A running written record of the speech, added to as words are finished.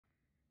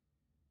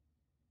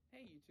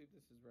Hey YouTube,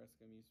 this is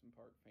Rescue Amusement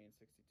Park Fan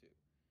 62.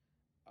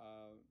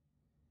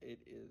 It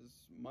is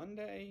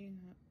Monday,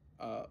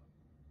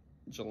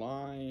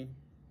 July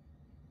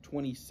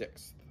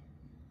 26th.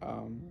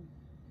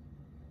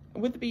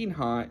 With it being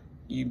hot,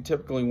 you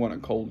typically want a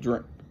cold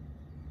drink.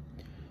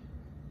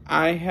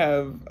 I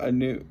have a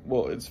new,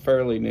 well, it's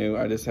fairly new.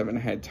 I just haven't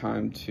had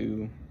time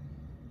to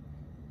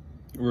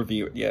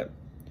review it yet.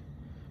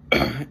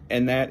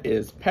 And that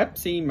is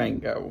Pepsi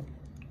Mango.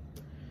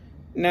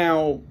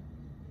 Now,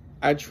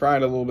 I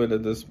tried a little bit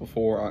of this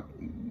before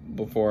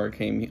I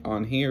came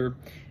on here,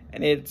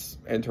 and it's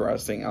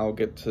interesting. I'll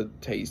get to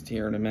taste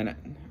here in a minute.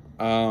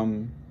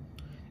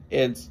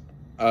 It's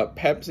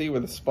Pepsi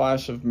with a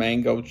splash of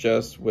mango,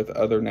 just with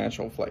other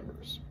natural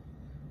flavors,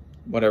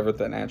 whatever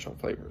the natural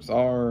flavors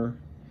are.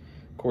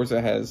 Of course,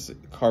 it has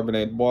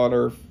carbonated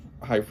water,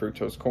 high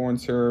fructose corn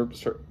syrup,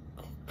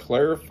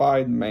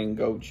 clarified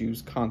mango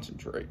juice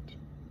concentrate.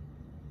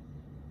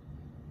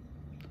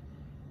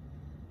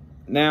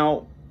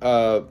 Now,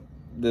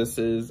 this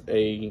is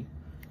a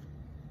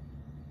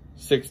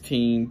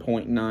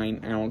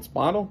 16.9 ounce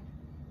bottle.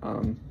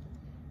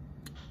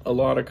 A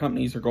lot of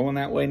companies are going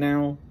that way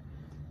now.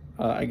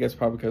 I guess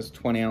probably because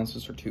 20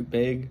 ounces are too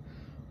big,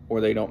 or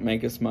they don't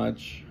make as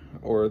much,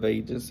 or they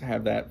just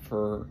have that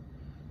for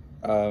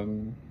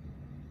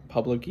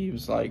public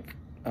use, like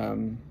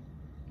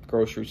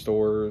grocery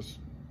stores,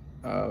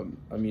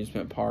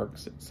 amusement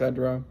parks,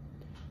 etc.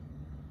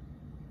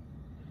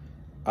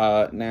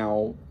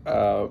 Now,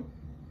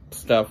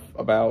 stuff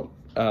about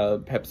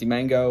Pepsi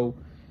Mango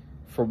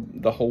for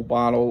the whole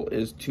bottle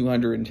is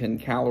 210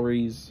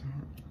 calories,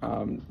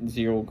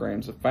 0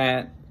 grams of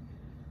fat,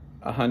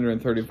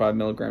 135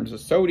 milligrams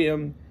of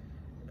sodium,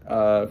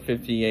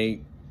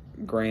 58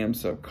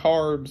 grams of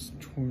carbs,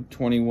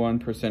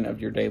 21%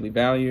 of your daily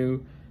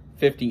value,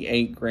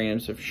 58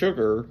 grams of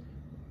sugar,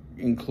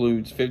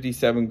 includes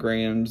 57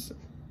 grams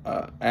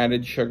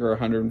added sugar,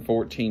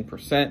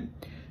 114%,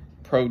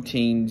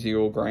 protein,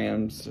 0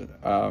 grams,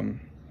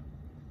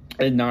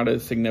 and not a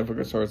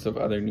significant source of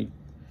other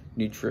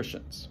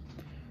nutrients.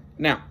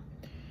 Now,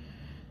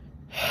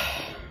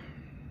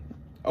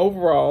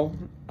 overall,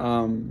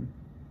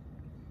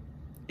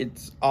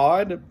 it's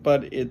odd,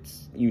 but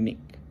it's unique.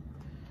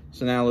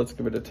 So now let's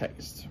give it a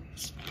taste.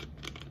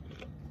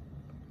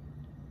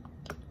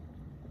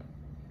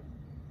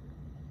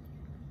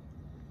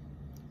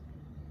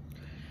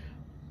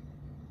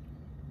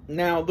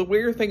 Now, the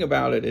weird thing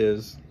about it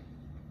is,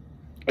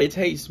 it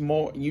tastes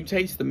more, you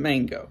taste the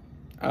mango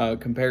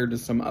compared to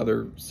some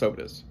other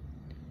sodas.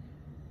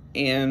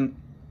 And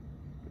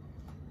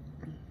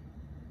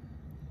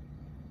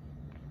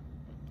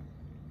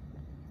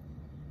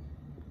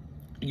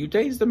you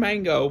taste the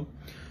mango,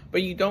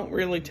 but you don't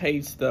really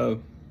taste the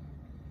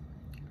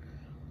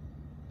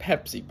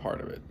Pepsi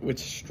part of it, which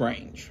is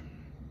strange.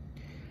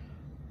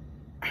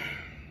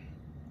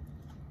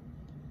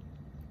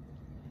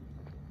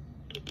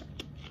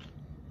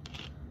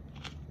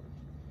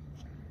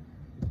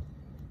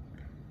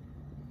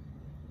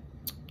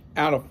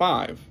 Out of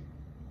 5,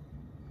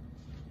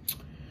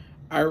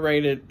 I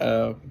rate it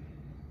a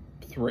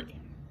 3.